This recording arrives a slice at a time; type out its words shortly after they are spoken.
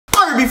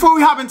before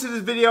we hop into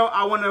this video,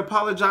 I want to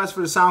apologize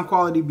for the sound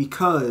quality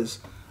because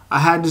I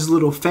had this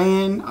little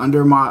fan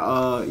under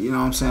my, you know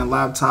what I'm saying,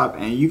 laptop,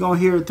 and you're going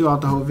to hear it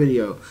throughout the whole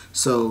video.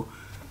 So,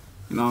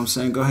 you know what I'm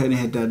saying, go ahead and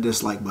hit that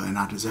dislike button.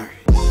 I deserve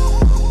it.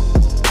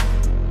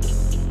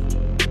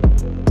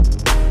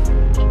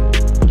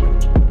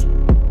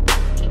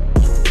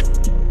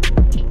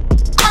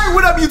 Alright,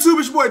 what up, YouTube?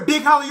 It's your boy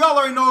Big Holly. Y'all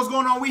already know what's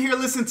going on. We here.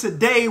 Listen,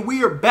 today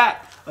we are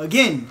back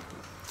again.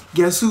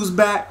 Guess who's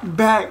back?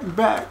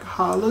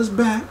 Holla's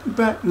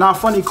back. Nah,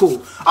 funny,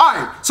 cool.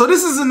 Alright, so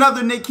this is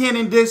another Nick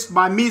Cannon diss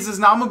by Mesus.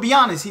 Now, I'm going to be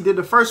honest. He did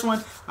the first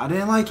one. I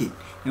didn't like it. You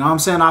know what I'm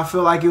saying? I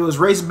feel like it was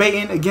race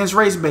baiting against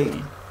race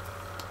baiting.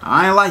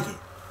 I ain't like it.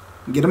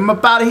 Get him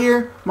up out of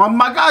here.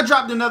 My guy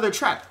dropped another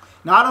track.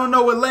 Now, I don't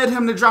know what led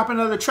him to drop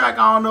another track.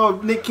 I don't know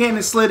if Nick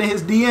Cannon slid in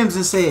his DMs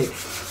and said,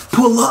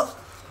 pull up.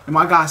 And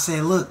my guy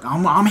said, look,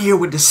 I'm here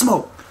with the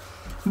smoke.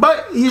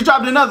 But he's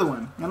dropped another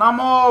one, and I'm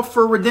all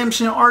for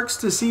redemption arcs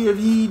to see if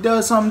he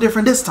does something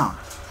different this time.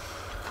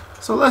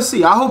 So let's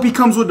see. I hope he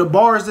comes with the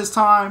bars this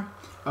time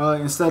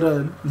instead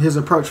of his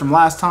approach from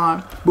last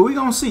time. But we're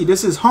going to see.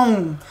 This is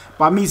Home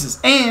by Mesus.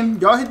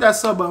 And y'all hit that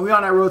sub button. We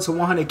on that road to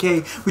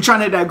 100K. We're trying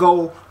to hit that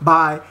goal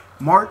by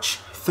March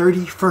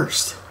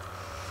 31st.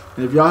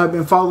 And if y'all have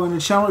been following the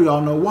channel,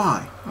 y'all know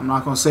why. I'm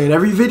not going to say it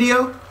every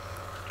video,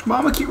 but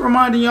I'm going to keep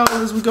reminding y'all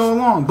as we go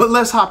along. But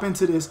let's hop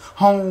into this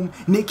Home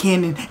Nick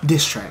Cannon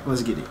diss track.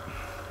 Let's get it.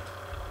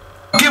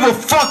 Give a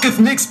fuck if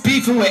Nick's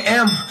beefing with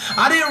M.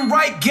 I didn't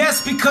write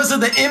guest because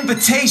of the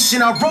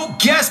invitation. I wrote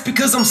guest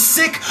because I'm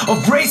sick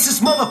of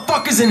racist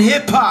motherfuckers in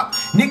hip-hop.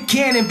 Nick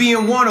Cannon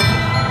being one of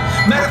them.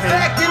 Matter of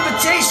fact,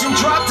 invitation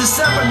dropped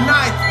December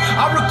 9th.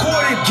 I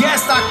recorded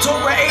guest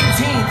October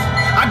 18th.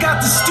 I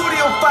got the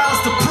studio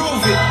files to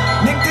prove it.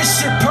 Nick, this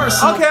shit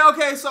personal.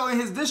 Okay, so in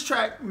his diss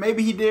track,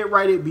 maybe he did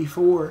write it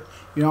before.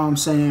 You know what I'm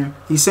saying?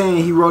 He's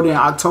saying he wrote it in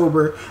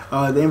October.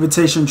 The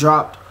invitation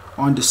dropped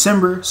on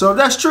December. So if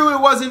that's true,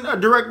 it wasn't a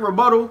direct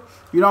rebuttal,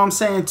 you know what I'm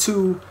saying,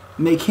 to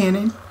Nick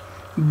Cannon.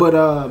 But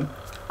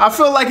I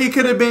feel like it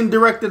could have been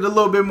directed a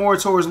little bit more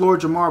towards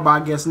Lord Jamar, but I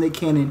guess Nick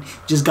Cannon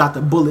just got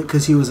the bullet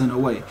because he was in the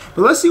way.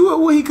 But let's see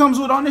what he comes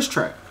with on this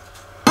track.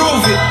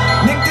 Prove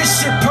it. Nick,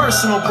 this shit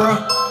personal, bro.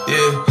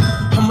 Yeah.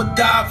 I'ma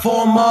die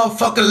for a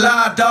motherfucker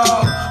lie,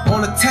 dog.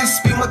 Wanna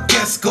test me, my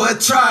guess, go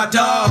ahead, try,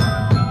 dog.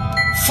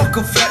 Fuck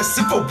a fast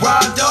if I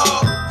ride,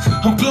 dog.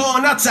 I'm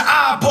blowing out your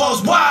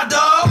eyeballs, why,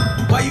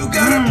 dog? Why you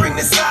gotta bring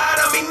this side?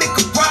 I mean,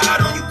 nigga,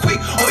 ride on you quick,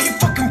 or you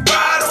fucking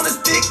ride on this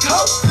dick,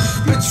 hoe.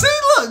 See,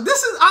 look,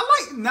 this is,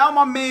 I like, now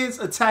my man's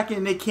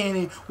attacking Nick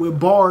Cannon with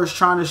bars,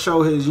 trying to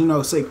show his, you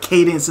know, say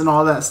cadence and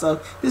all that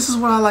stuff. This is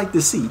what I like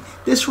to see.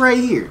 This right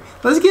here.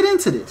 Let's get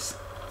into this.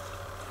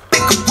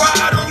 Nigga,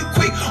 ride on you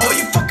quick, or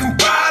you fucking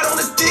ride on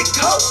this dick,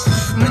 hoe.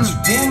 But you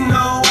didn't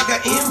know I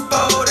got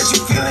info that you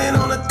feeling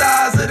on the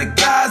thighs of the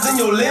guys in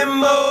your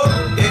limo.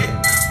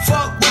 Yeah,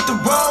 fuck with the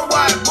wrong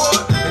white boy,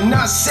 and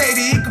not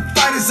shady, he can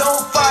fight his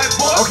own fight,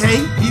 boy.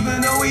 Okay.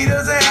 Even though he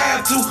doesn't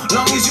have to,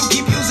 long as you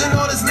keep using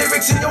all his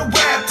lyrics in your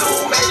rap,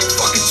 dude. Man, you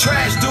fucking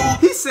trash,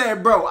 dude. He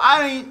said, bro,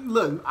 I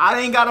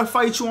ain't gotta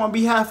fight you on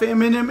behalf of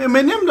Eminem.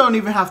 Eminem don't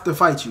even have to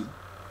fight you,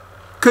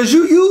 cause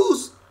you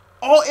use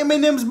all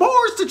Eminem's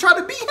bars to try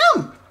to beat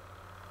him.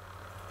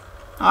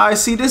 Alright,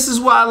 see, this is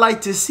what I like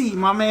to see.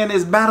 My man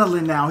is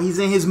battling now. He's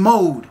in his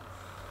mode.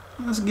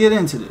 Let's get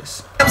into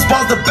this. Em's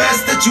the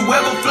best that you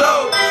ever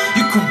flowed.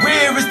 Your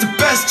career is the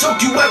best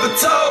joke you ever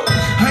told.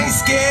 I ain't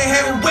scared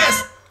heading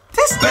west.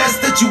 This best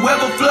that you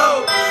ever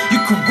flowed.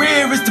 Your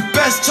career is the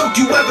best joke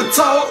you ever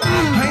told.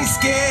 I ain't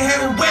scared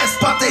heading west.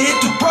 About to hit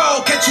the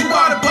road. Catch you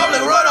out in public.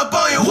 Run up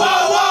on you. Whoa,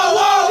 whoa,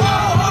 whoa,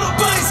 whoa. Hold up,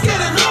 I ain't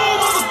scared of no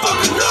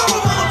motherfucker. No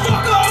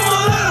motherfucker.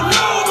 I'ma let him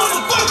know,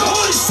 motherfucker.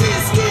 Holy shit,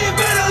 it's getting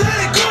better. Let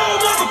it go,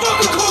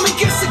 motherfucker. Call me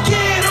guess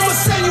again. I'ma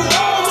send you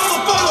home,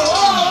 motherfucker.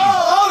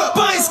 Hold up,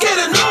 I ain't scared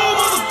of no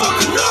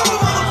motherfucker. No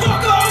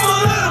motherfucker. I'ma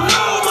let him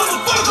know,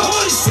 motherfucker.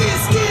 Holy shit,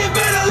 it's getting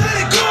better. Let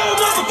it go,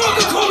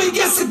 motherfucker. Call me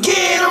guess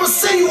again. I'ma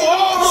send you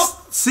home.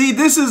 See,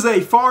 this is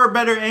a far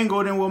better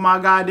angle than what my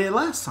guy did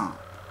last time.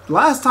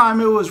 Last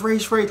time it was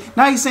race.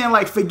 Now he's saying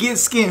like forget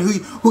skin.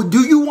 Who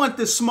do you want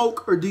the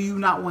smoke or do you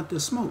not want the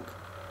smoke?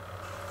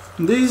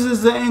 These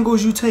is the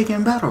angles you take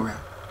in battle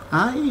rap.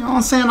 You know what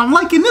I'm saying? I'm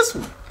liking this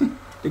one.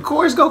 The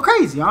chorus go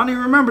crazy. I don't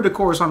even remember the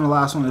chorus on the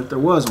last one if there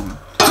was one.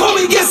 Call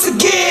me guess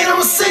again.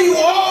 I'ma send you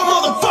all,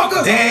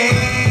 motherfucker.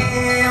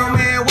 Damn,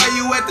 man, why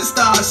you at the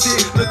star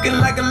shit? Looking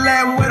like a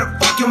lamb with a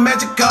fucking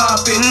magic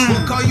carpet.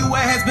 We'll call you a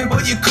husband,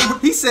 but you could.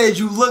 He said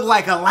you look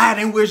like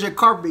Aladdin with your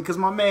carpet because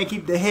my man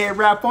keep the head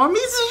wrap on me.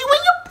 He says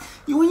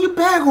you in your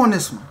bag on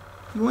this one.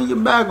 You in your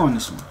bag on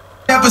this one.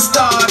 Never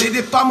started.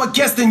 If I'm a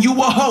guest, then you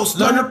a host.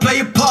 Learn to play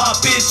a part,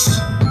 bitch.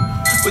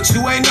 But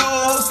you ain't no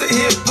host of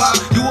hip-hop.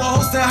 You a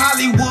host of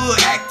Hollywood.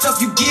 Act up,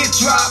 you get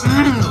dropped.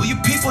 Know you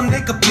people,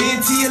 nigga, been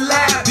to your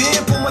lap.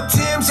 Been put my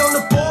Timbs on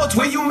the boards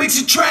where you mix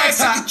your tracks.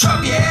 I can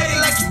drop your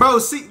head like you. Bro,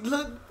 see,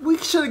 look, we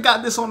should have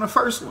got this on the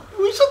first one.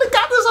 We should have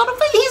got this on the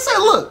first. He said,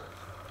 look,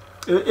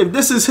 if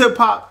this is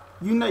hip-hop,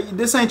 you know,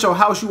 this ain't your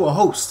house, you a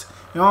host.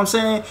 You know what I'm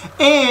saying?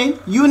 And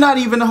you're not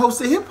even a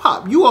host of hip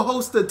hop. You a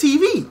host of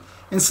TV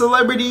and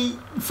celebrity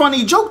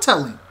funny joke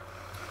telling.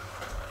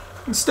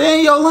 Stay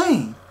in your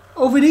lane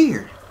over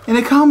there in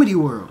the comedy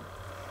world,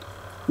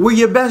 where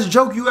your best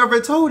joke you ever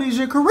told is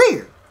your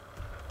career.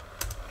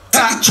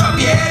 I drop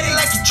your head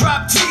like you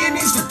drop T in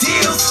these for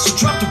deals. So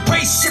drop the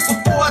race shit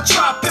before I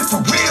drop it for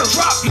real.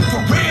 Drop it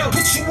for real.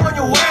 Put you on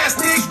your ass,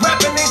 niggas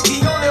rapping and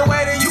the only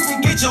way that you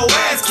can get your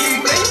ass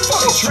kicked. Man, you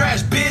fucking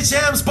trash, bitch.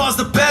 Hamsbar's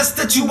the best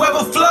that you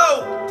ever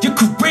flow. Your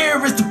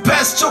career is the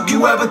best joke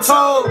you ever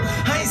told.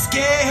 I ain't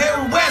scared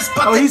heading west,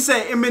 but he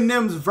said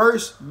Eminem's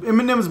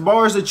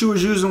bars that you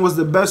was using was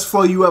the best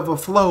flow you ever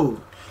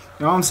flowed.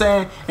 You know what I'm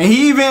saying? And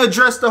he even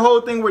addressed the whole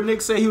thing where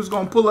Nick said he was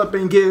gonna pull up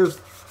and give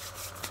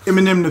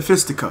Eminem the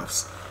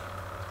fisticuffs.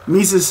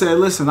 Mesus said,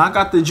 listen, I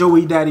got the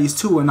Joey Daddies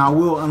too, and I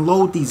will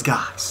unload these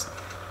guys.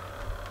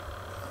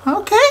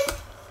 Okay.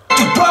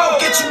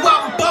 Get you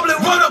out in public,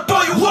 run up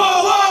on you. Whoa,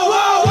 whoa,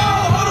 whoa,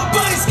 whoa. All the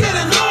buddies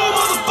getting no,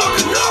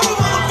 motherfucker, no,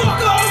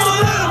 motherfucker. I'ma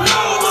let him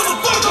know,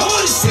 motherfucker.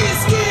 Holy shit,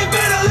 skin,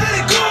 better let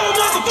it go,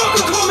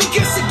 motherfucker. Call me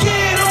guess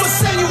again, I'ma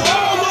send you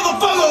all,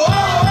 motherfucker.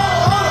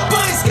 All the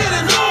buddies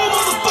getting no,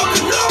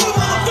 motherfucker, no,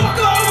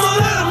 motherfucker. I'ma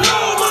let him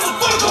know,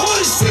 motherfucker.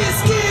 Holy shit,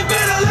 skin,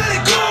 better let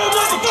it go,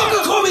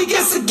 motherfucker. Call me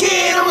guess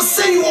again, I'ma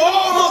send you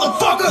all,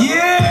 motherfucker.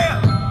 Yeah,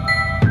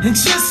 and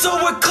just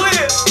so we're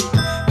clear,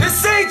 this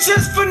ain't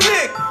just for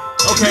Nick.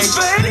 Okay. It's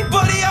for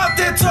anybody out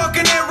there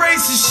talking that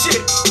racist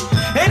shit.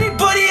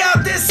 Anybody out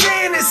there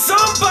saying that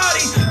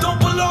somebody don't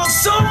belong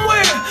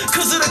somewhere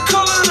cause of the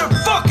color of their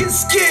fucking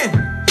skin.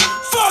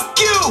 Fuck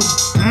you.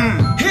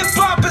 Hip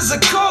hop is a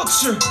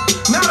culture,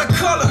 not a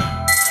color.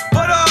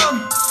 But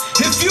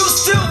if you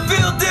still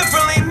feel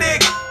differently,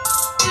 Nick,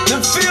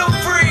 then feel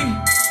free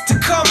to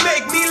come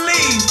make me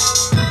leave.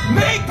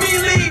 Make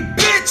me leave,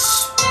 bitch.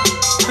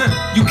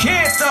 You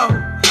can't though.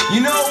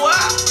 You know why?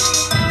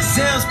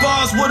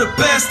 Bars were the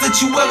best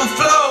that you ever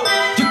flowed.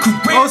 Your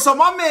career. Oh, so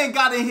my man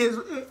got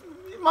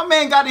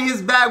in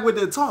his bag with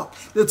the talk.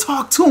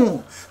 Talk to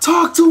him.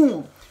 Talk to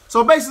him.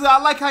 So basically, I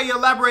like how you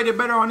elaborated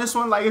better on this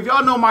one. Like, if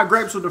y'all know my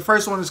gripes with the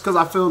first one, is because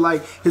I feel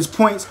like his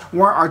points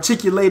weren't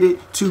articulated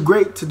too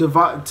great to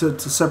divide to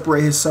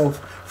separate himself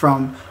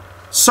from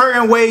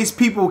certain ways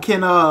people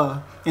can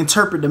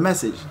interpret the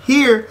message.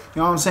 Here, you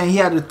know what I'm saying? He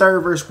had the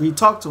third verse where he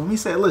talked to him. He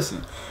said,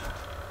 "Listen,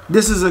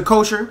 this is a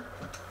culture,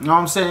 you know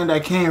what I'm saying,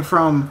 that came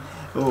from."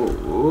 What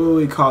do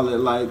we call it?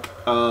 Like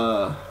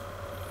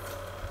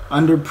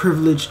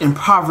underprivileged,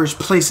 impoverished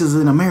places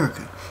in America.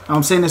 You know what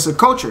I'm saying? It's a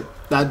culture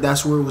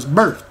that's where it was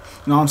birthed.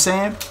 You know what I'm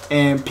saying?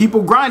 And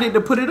people grinded to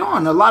put it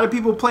on. A lot of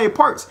people play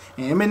parts,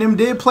 and Eminem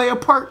did play a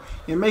part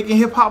in making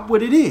hip hop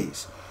what it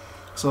is.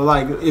 So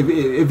like,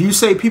 if you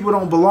say people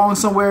don't belong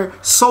somewhere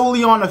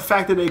solely on the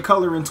fact that they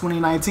color in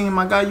 2019,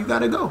 my guy, you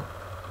gotta go.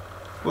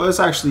 Well, it's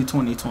actually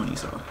 2020,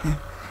 so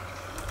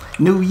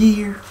new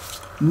year,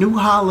 new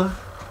holla.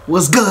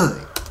 What's good?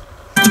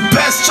 The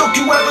best joke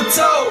you ever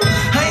told.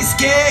 I ain't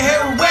scared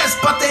heading west,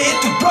 about to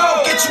hit the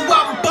road. Get you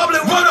out in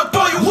public, run up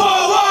on you. Whoa,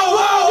 whoa,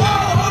 whoa,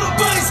 whoa. All the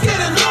buddies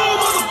getting no,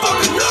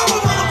 motherfucker,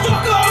 no,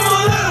 motherfucker.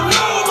 I'ma let him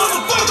know,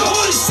 motherfucker.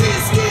 Holy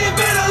shit, skin,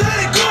 better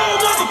let it go,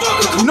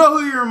 motherfucker. You know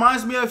who he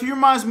reminds me of? He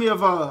reminds me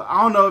of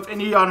I don't know if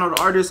any of y'all know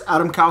the artist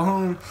Adam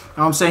Calhoun. You know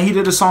what I'm saying? He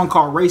did a song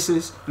called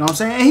Racist. You know what I'm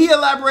saying? And he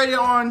elaborated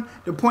on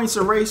the points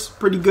of race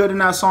pretty good in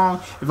that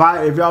song. If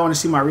y'all want to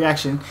see my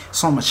reaction,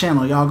 it's on my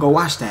channel. Y'all go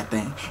watch that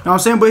thing. You know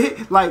what I'm saying?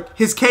 But like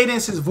his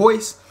cadence, his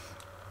voice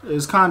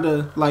is kind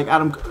of like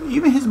Adam.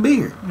 Even his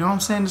beard. You know what I'm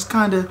saying? It's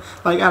kind of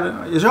like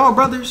Adam. Is y'all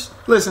brothers?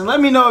 Listen, let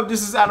me know if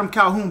this is Adam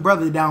Calhoun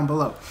brother down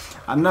below.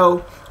 I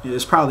know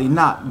it's probably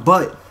not,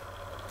 but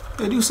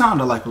they do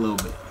sound alike a little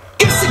bit.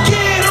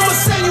 Again, I'ma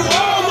send you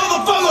all,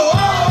 motherfucker.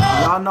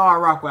 Y'all know I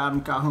rock with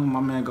Adam Calhoun.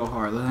 My man go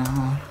hard.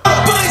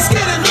 Everybody's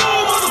getting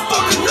no,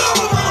 motherfucker, no,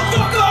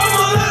 motherfucker.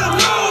 I'ma let him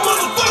know,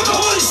 motherfucker.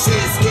 Holy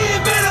shit,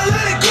 skin, better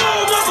let it go,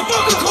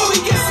 motherfucker. Call me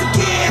guess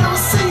again, I'ma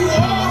send you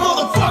all,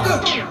 motherfucker.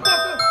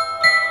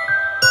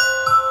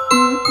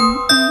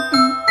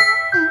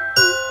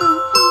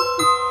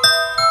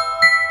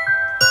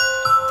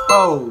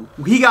 Oh,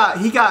 he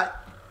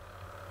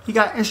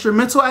got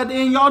instrumental at the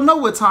end. Y'all know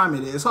what time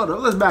it is. Hold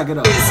on, let's back it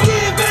up.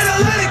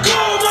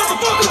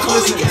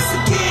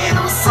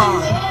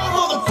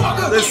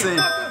 Listen,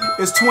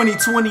 it's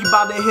 2020,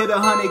 about to hit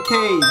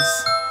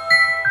 100Ks.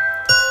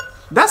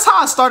 That's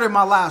how I started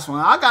my last one.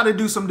 I gotta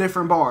do some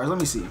different bars. Let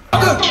me see.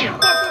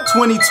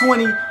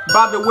 2020,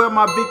 about to wear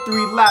my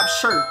victory lap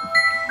shirt.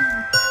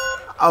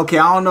 Okay,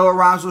 I don't know what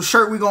rhymes with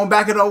shirt. We gonna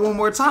back it up one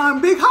more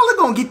time. Big Holla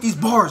gonna get these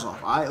bars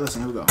off. All right,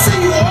 listen, here we go.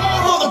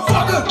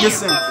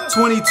 Listen,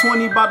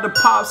 2020 about to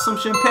pop some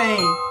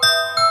champagne.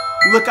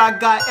 Look, I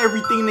got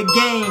everything to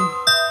gain.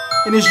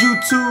 In this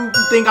YouTube,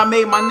 think I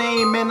made my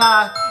name, and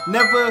I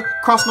never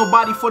crossed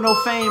nobody for no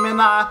fame, and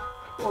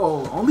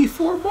only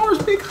 4 bars,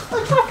 Big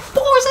Holla. 4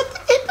 bars at the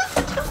end of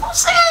it. You know what I'm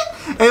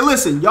saying? Hey,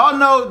 listen, y'all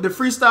know the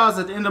freestyles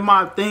at the end of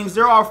my things.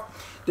 They're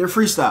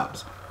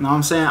freestyles. You know what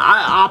I'm saying?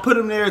 I put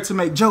them there to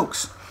make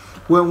jokes.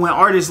 when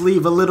artists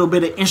leave a little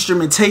bit of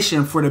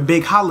instrumentation for the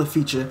big Holla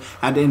feature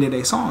at the end of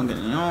their song.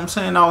 And you know what I'm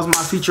saying? That was my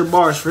feature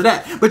bars for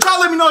that. But y'all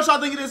let me know what y'all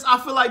think of this. I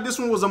feel like this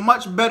one was a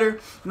much better,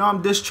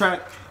 diss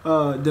track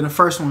than the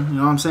first one. You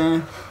know what I'm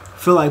saying? I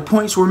feel like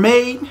points were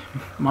made.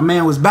 My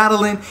man was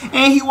battling,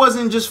 and he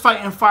wasn't just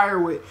fighting fire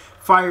with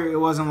fire. It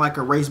wasn't like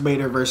a race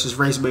baiter versus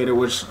race baiter,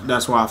 which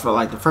that's why I felt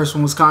like the first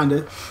one was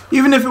kinda,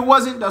 even if it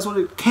wasn't, that's what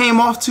it came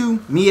off to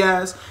me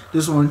as.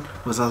 This one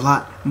was a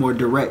lot more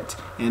direct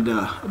and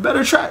a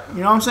better track,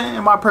 you know what I'm saying,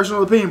 in my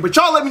personal opinion. But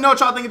y'all let me know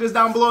what y'all think of this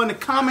down below in the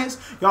comments.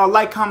 Y'all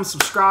like, comment,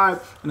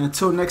 subscribe, and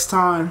until next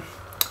time,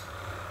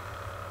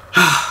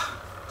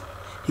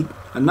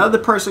 another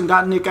person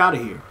got Nick out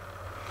of here.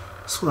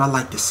 That's what I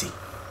like to see.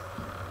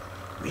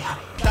 We out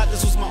of here. Thought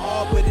this was my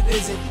all, but it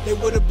isn't. They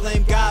would've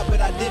blamed God,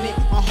 but I didn't.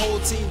 My whole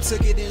team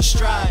took it in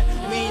stride.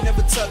 We ain't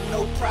never took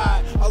no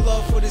pride. Our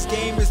love for this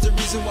game is the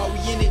reason why we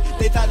in it.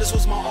 They thought this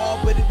was my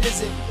all, but it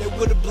isn't. They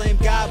would've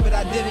blamed God, but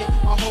I didn't.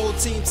 My whole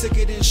team took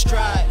it in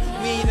stride.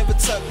 We ain't never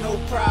took no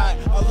pride.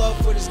 Our love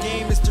for this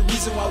game is the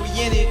reason why we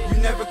in it.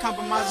 You never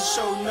compromise and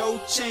show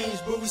no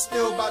change, but we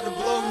still about to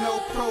blow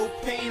no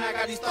propane. I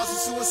got these thoughts of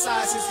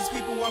suicide. Since these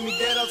people want me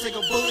dead, I'll take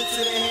a bullet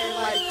to the head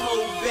like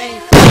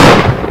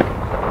Cobain.